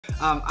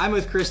I'm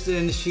with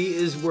Kristen. She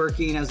is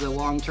working as a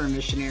long-term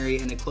missionary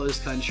in a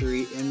closed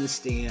country in the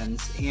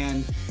stands.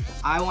 And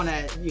I want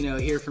to,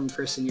 hear from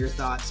Kristen your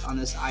thoughts on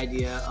this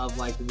idea of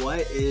like, what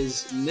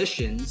is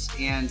missions?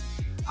 And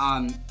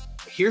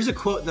here's a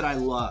quote that I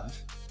love,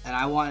 and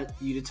I want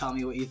you to tell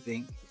me what you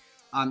think.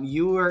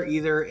 You are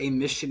either a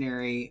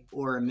missionary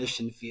or a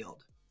mission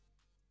field.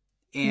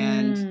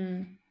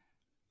 And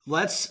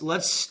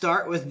let's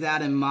start with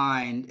that in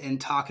mind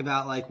and talk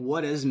about like,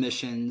 what is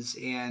missions,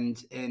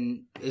 and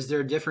is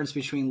there a difference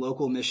between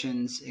local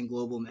missions and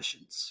global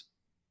missions?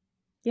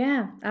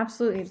 Yeah,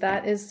 absolutely.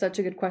 That is such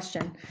a good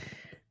question.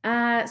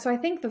 So I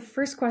think the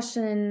first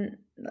question,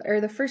 or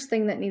the first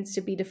thing that needs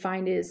to be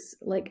defined, is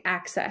like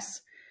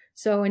access.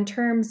 So in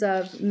terms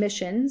of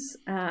missions,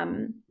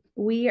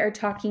 we are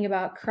talking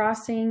about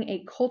crossing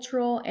a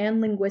cultural and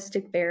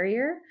linguistic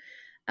barrier.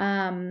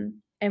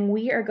 And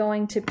we are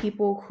going to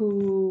people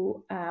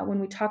who, when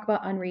we talk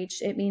about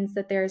unreached, it means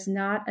that there's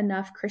not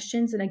enough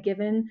Christians in a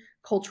given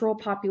cultural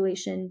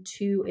population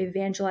to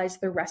evangelize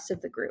the rest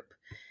of the group.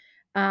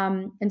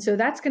 And so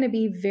that's going to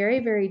be very,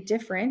 very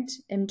different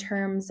in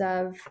terms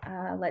of,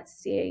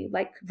 let's say,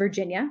 like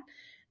Virginia.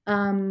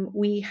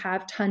 We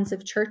have tons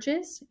of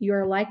churches.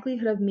 Your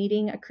likelihood of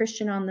meeting a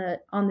Christian on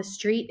the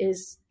street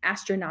is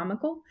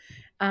astronomical.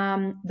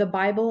 The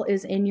Bible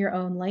is in your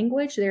own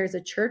language. There's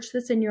a church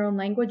that's in your own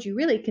language. You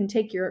really can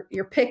take your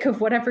pick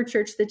of whatever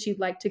church that you'd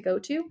like to go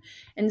to.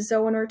 And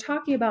so when we're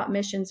talking about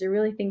missions, I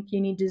really think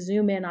you need to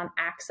zoom in on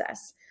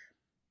access.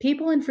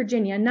 People in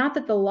Virginia, not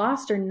that the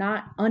lost are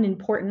not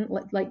unimportant,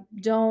 like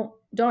don't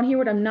hear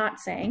what I'm not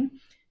saying.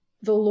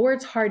 The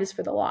Lord's heart is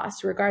for the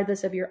lost,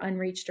 regardless of you're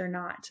unreached or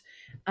not.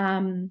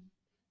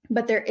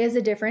 But there is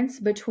a difference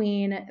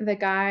between the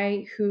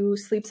guy who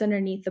sleeps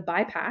underneath the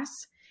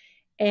bypass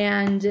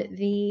and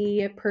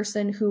the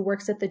person who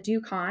works at the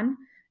Ducon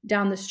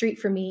down the street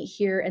from me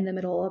here in the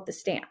middle of the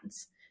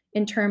stands,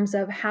 in terms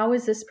of how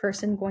is this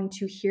person going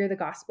to hear the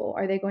gospel?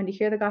 Are they going to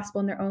hear the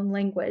gospel in their own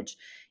language?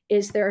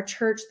 Is there a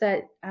church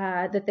that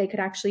they could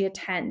actually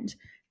attend?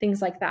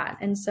 Things like that.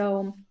 And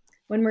so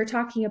when we're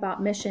talking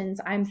about missions,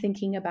 I'm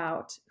thinking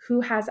about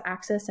who has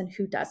access and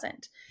who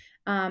doesn't.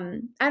 I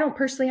don't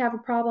personally have a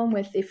problem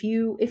with if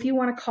you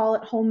want to call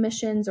it home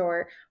missions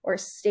or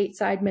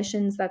stateside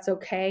missions, that's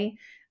okay.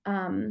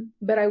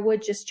 But I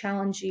would just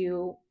challenge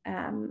you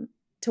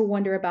to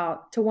wonder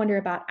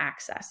about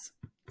access.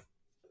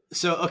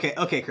 So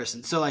okay,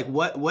 Kristen. So like,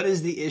 what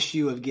is the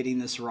issue of getting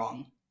this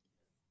wrong?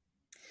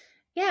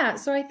 Yeah,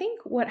 so I think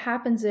what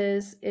happens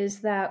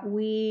is that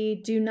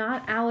we do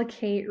not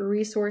allocate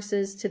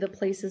resources to the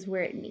places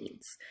where it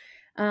needs.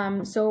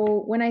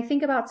 So when I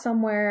think about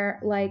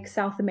somewhere like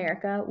South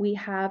America, we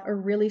have a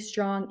really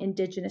strong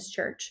indigenous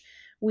church.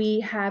 We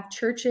have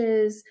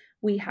churches,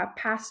 we have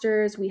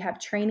pastors, we have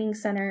training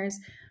centers,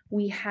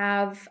 we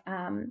have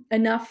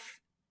enough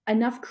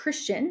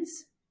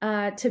Christians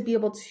to be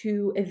able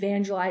to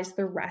evangelize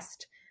the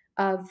rest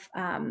of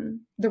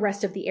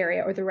the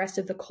area or the rest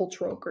of the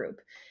cultural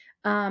group.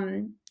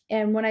 And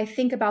when I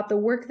think about the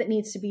work that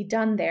needs to be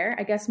done there,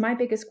 I guess my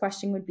biggest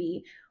question would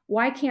be,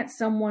 why can't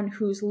someone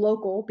who's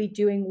local be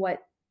doing what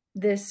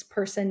this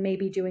person may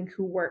be doing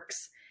who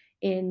works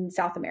in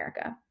South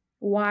America?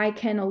 Why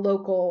can a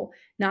local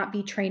not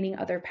be training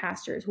other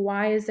pastors?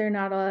 Why is there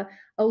not a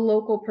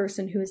local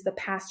person who is the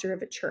pastor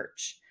of a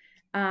church?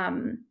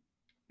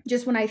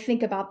 Just when I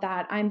think about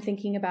that, I'm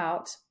thinking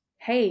about,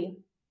 hey,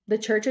 the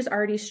church is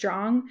already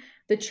strong.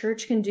 The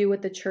church can do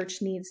what the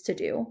church needs to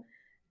do.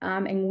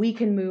 And we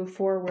can move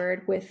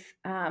forward with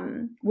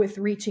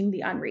reaching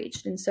the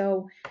unreached. And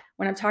so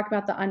when I'm talking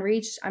about the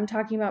unreached, I'm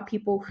talking about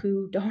people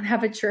who don't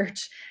have a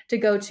church to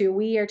go to.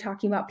 We are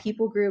talking about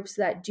people groups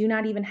that do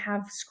not even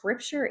have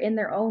scripture in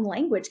their own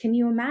language. Can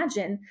you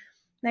imagine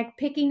like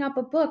picking up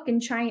a book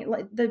in China,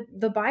 like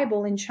the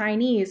Bible in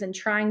Chinese, and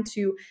trying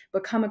to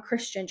become a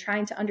Christian,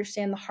 trying to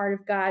understand the heart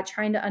of God,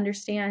 trying to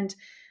understand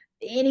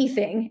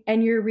anything,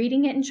 and you're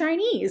reading it in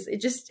Chinese?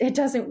 It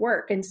doesn't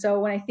work. And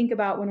so when I think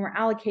about when we're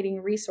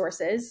allocating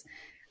resources,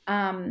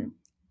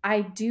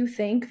 I do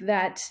think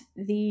that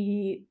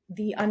the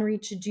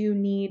unreached do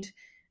need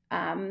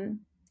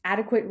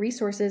adequate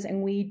resources,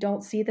 and we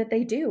don't see that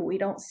they do. We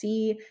don't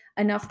see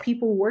enough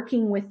people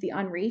working with the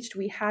unreached.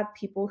 We have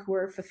people who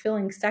are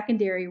fulfilling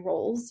secondary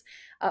roles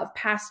of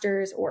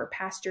pastors or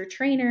pastor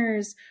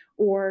trainers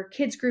or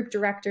kids group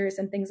directors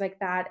and things like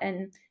that.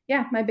 And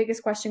yeah, my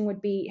biggest question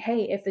would be,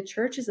 hey, if the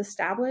church is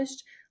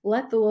established,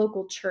 let the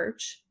local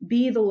church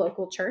be the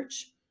local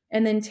church,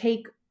 and then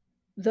take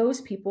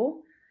those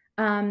people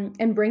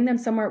and bring them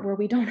somewhere where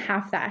we don't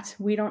have that.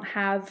 We don't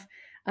have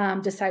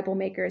disciple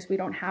makers. We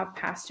don't have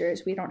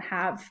pastors. We don't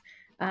have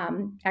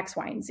X,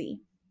 Y, and Z.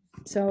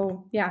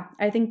 So yeah,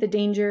 I think the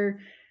danger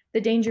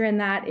in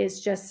that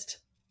is just,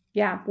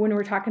 yeah, when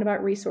we're talking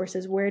about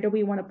resources, where do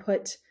we want to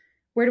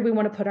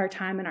put our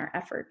time and our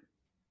effort?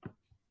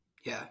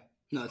 Yeah,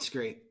 no, that's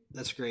great.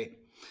 That's great.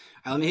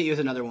 All right, let me hit you with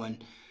another one.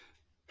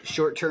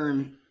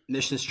 Short-term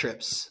missions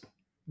trips.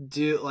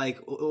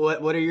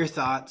 What are your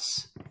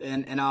thoughts?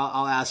 And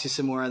I'll ask you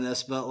some more on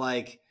this, but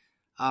like,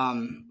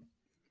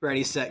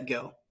 Ready, set,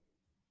 go.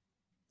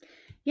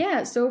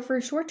 Yeah, so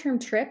for short-term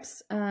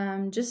trips,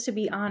 just to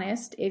be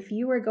honest, if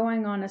you were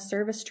going on a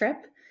service trip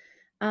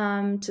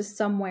to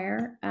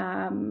somewhere,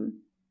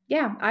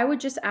 yeah, I would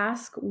just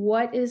ask,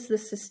 what is the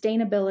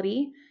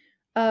sustainability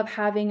of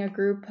having a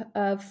group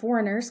of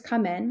foreigners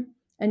come in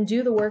and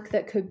do the work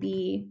that could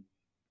be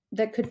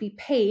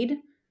paid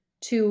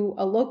to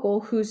a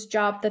local whose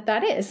job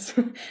that is,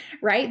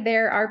 right?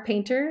 There are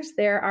painters,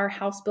 there are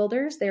house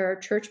builders, there are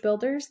church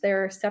builders,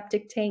 there are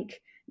septic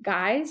tank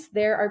guys,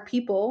 there are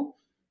people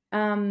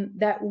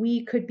that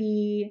we could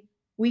be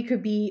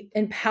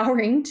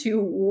empowering to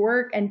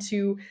work and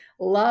to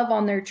love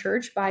on their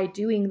church by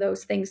doing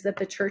those things that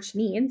the church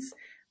needs,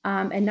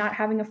 and not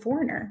having a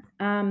foreigner.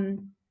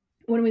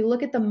 When we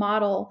look at the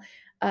model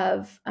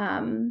of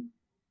in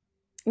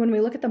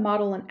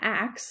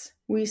Acts,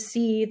 we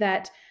see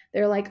that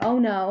they're like, oh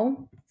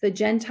no, the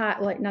Gentile,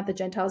 like not the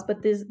Gentiles,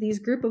 but these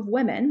group of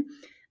women,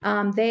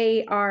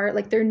 they are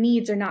like, their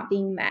needs are not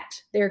being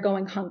met. They're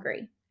going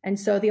hungry. And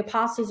so the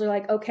apostles are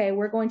like, okay,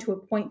 we're going to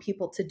appoint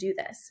people to do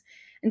this.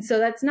 And so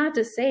that's not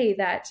to say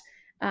that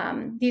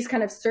these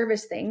kind of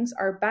service things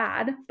are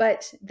bad,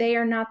 but they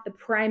are not the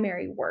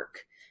primary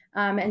work.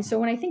 And so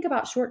when I think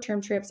about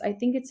short-term trips, I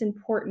think it's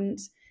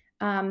important.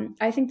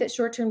 I think that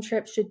short-term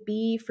trips should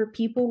be for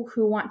people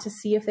who want to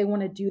see if they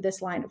want to do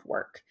this line of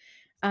work.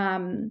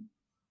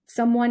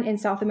 Someone in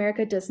South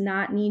America does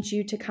not need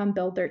you to come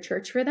build their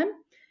church for them.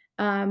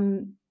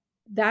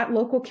 That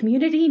local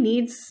community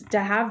needs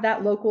to have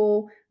that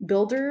local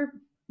builder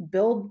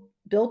build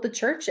the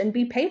church and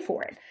be paid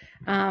for it.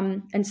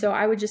 And so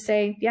I would just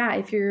say, yeah,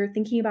 if you're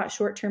thinking about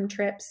short-term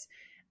trips,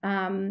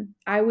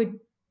 I would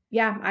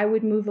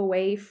move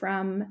away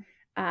from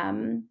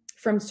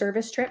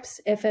service trips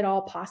if at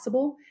all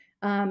possible,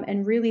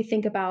 and really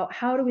think about,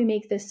 how do we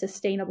make this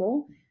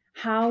sustainable?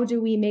 How do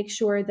we make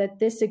sure that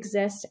this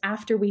exists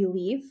after we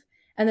leave,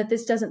 and that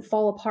this doesn't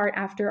fall apart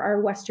after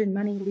our Western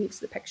money leaves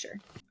the picture?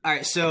 All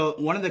right. So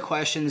one of the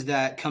questions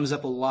that comes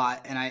up a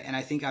lot, and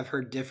I think I've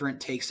heard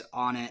different takes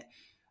on it.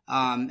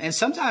 And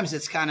sometimes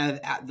it's kind of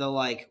at the,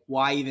 like,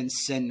 why even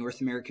send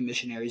North American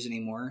missionaries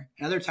anymore?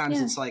 And other times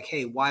it's like,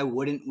 hey, why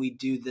wouldn't we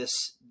do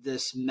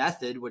this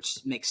method, which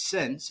makes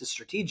sense, is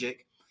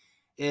strategic,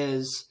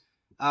 is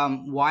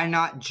why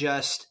not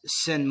just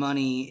send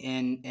money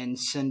and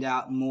send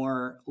out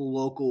more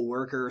local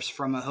workers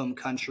from a home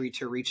country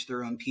to reach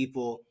their own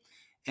people,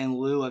 in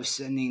lieu of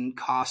sending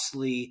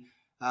costly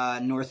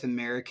North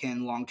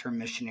American long-term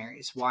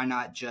missionaries? Why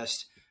not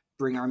just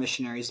bring our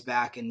missionaries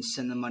back and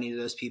send the money to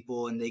those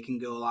people, and they can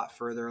go a lot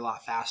further, a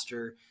lot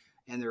faster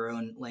in their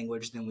own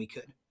language than we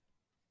could?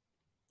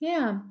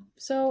 Yeah.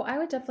 So I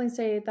would definitely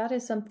say that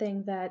is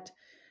something that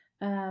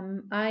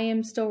I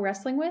am still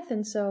wrestling with.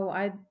 And so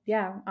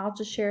I'll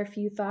just share a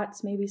few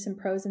thoughts, maybe some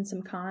pros and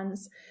some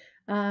cons.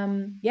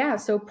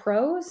 So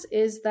pros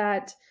is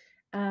that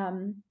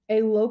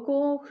a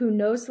local who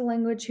knows the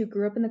language, who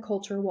grew up in the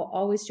culture, will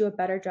always do a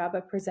better job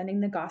of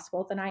presenting the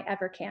gospel than I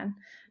ever can,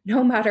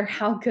 no matter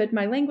how good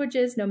my language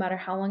is, no matter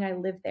how long I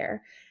live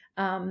there.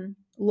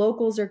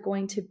 Locals are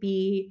going to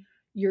be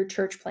your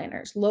church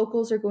planners.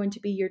 Locals are going to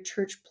be your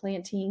church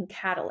planting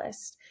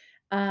catalyst.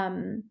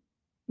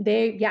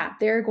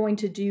 They're going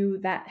to do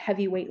that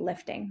heavyweight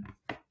lifting.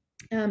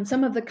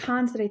 Some of the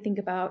cons that I think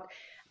about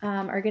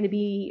are going to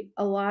be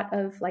a lot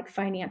of like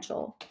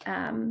financial.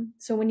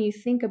 So when you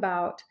think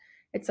about,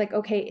 it's like,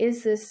 okay,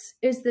 is this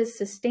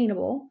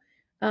sustainable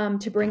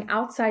to bring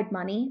outside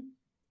money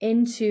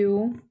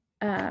into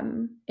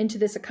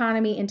this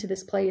economy, into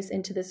this place,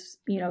 into this,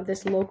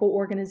 this local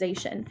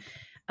organization?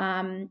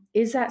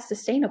 Is that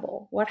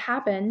sustainable? What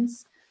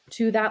happens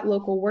to that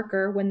local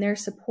worker when their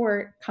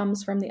support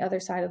comes from the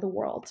other side of the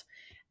world?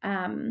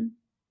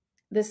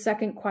 The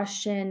second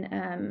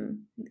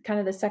question, kind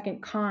of the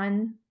second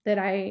con that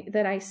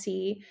I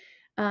see,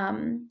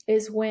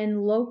 is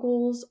when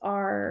locals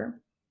are,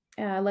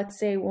 let's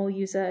say we'll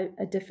use a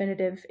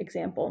definitive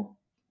example.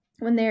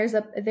 When there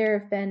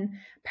have been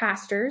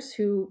pastors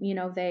who,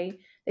 they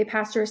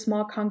pastor a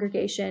small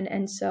congregation,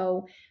 and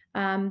so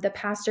the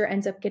pastor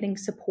ends up getting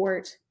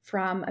support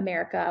from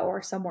America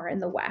or somewhere in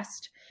the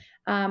West.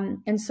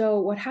 And so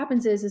what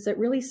happens is it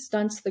really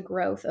stunts the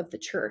growth of the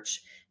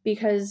church,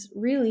 because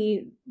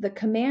really the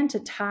command to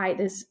tithe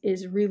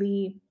is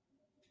really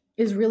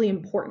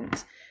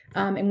important.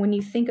 And when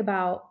you think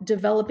about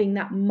developing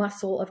that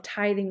muscle of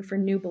tithing for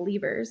new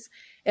believers,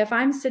 if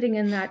I'm sitting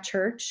in that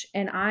church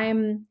and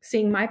I'm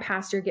seeing my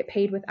pastor get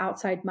paid with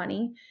outside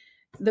money,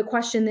 the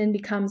question then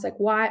becomes like,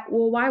 why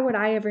would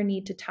I ever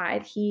need to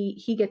tithe?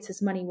 He gets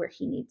his money where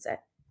he needs it.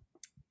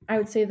 I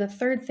would say the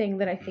third thing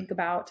that I think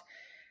about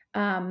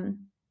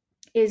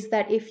is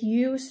that if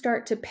you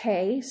start to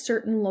pay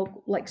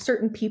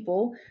certain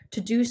people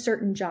to do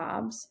certain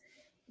jobs,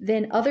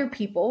 then other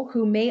people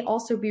who may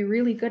also be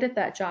really good at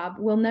that job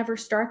will never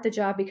start the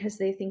job because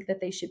they think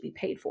that they should be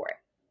paid for it.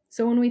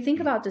 So when we think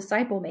about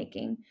disciple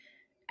making,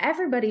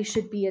 everybody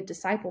should be a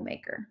disciple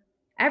maker.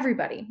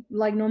 everybody,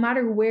 like no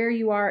matter where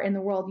you are in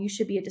the world, you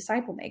should be a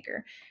disciple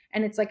maker.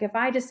 And it's like, if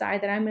I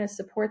decide that I'm going to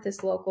support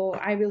this local,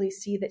 I really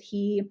see that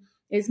he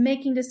is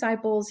making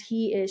disciples.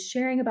 He is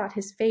sharing about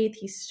his faith.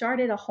 He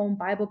started a home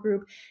Bible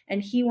group,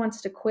 and he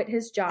wants to quit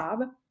his job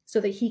so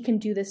that he can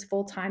do this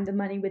full time. The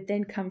money would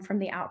then come from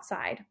the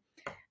outside.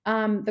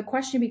 The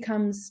question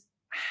becomes,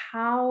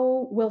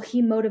 how will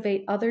he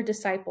motivate other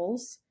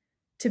disciples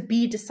to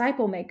be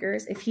disciple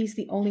makers if he's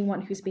the only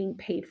one who's being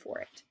paid for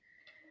it?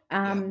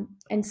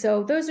 And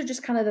so those are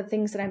just kind of the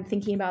things that I'm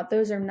thinking about.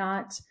 Those are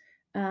not,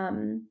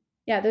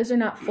 those are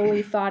not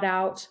fully thought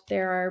out.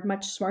 There are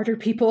much smarter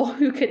people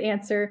who could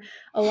answer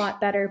a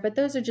lot better, but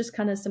those are just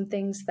kind of some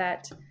things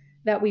that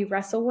we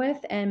wrestle with.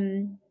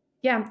 And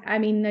I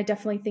mean, I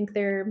definitely think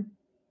there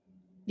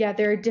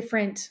are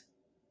different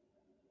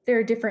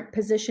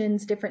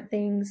positions, different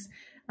things.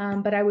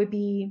 But I would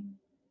be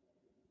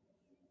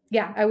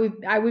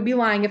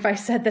lying if I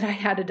said that I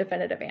had a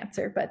definitive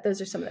answer, but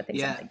those are some of the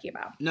things I'm thinking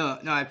about. No,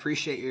 I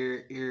appreciate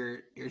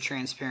your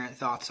transparent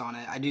thoughts on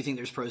it. I do think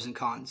there's pros and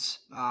cons.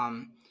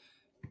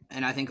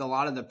 And I think a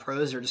lot of the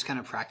pros are just kind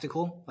of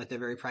practical, like they're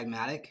very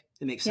pragmatic.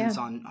 It makes sense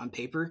on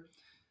paper.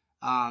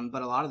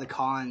 But a lot of the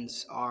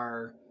cons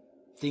are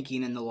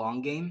thinking in the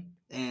long game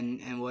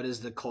and what is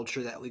the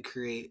culture that we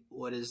create?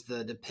 What is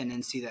the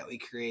dependency that we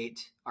create?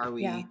 Are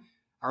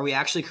we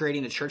actually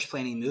creating a church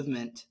planting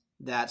movement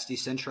that's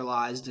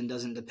decentralized and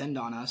doesn't depend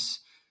on us,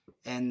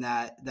 and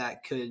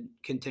that could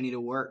continue to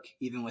work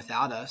even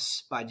without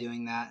us by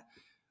doing that?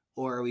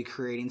 Or are we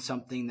creating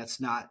something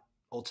that's not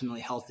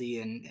ultimately healthy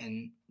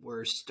and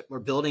we're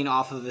building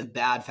off of a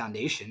bad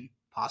foundation,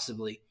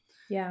 possibly?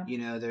 Yeah.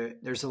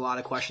 There's a lot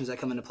of questions that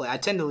come into play. I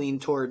tend to lean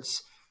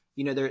towards,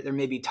 there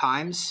may be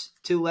times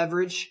to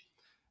leverage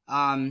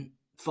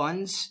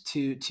funds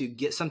to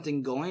get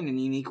something going in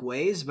unique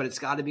ways, but it's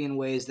got to be in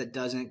ways that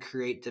doesn't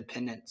create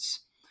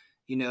dependence.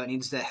 It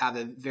needs to have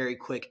a very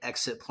quick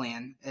exit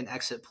plan, an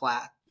exit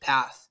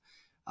path.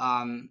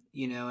 And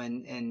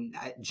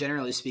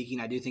generally speaking,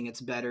 I do think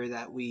it's better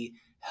that we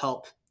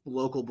help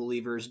local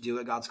believers do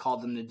what God's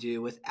called them to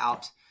do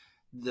without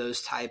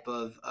those type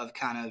of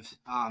kind of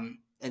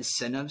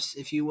incentives,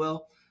 if you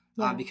will.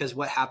 Because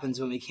what happens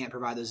when we can't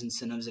provide those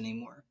incentives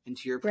anymore? And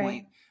to your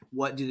point,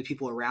 what do the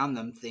people around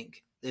them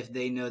think if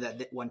they know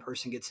that one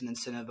person gets an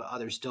incentive but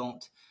others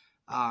don't?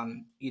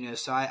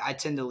 So I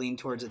tend to lean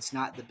towards it's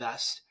not the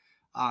best.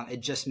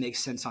 It just makes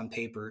sense on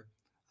paper,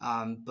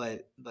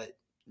 but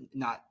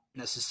not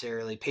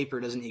necessarily. Paper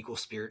doesn't equal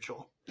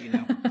spiritual,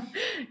 and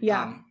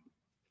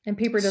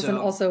paper doesn't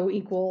also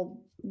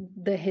equal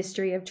the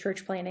history of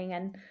church planning.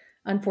 And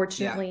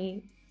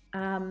unfortunately,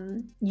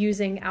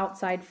 using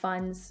outside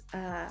funds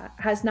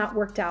has not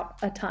worked out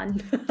a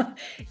ton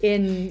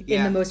in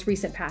the most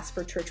recent past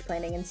for church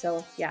planning. And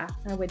so,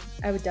 I would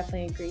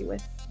definitely agree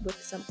with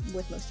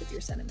most of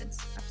your sentiments.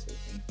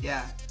 Absolutely.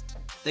 Yeah.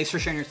 Thanks for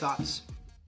sharing your thoughts.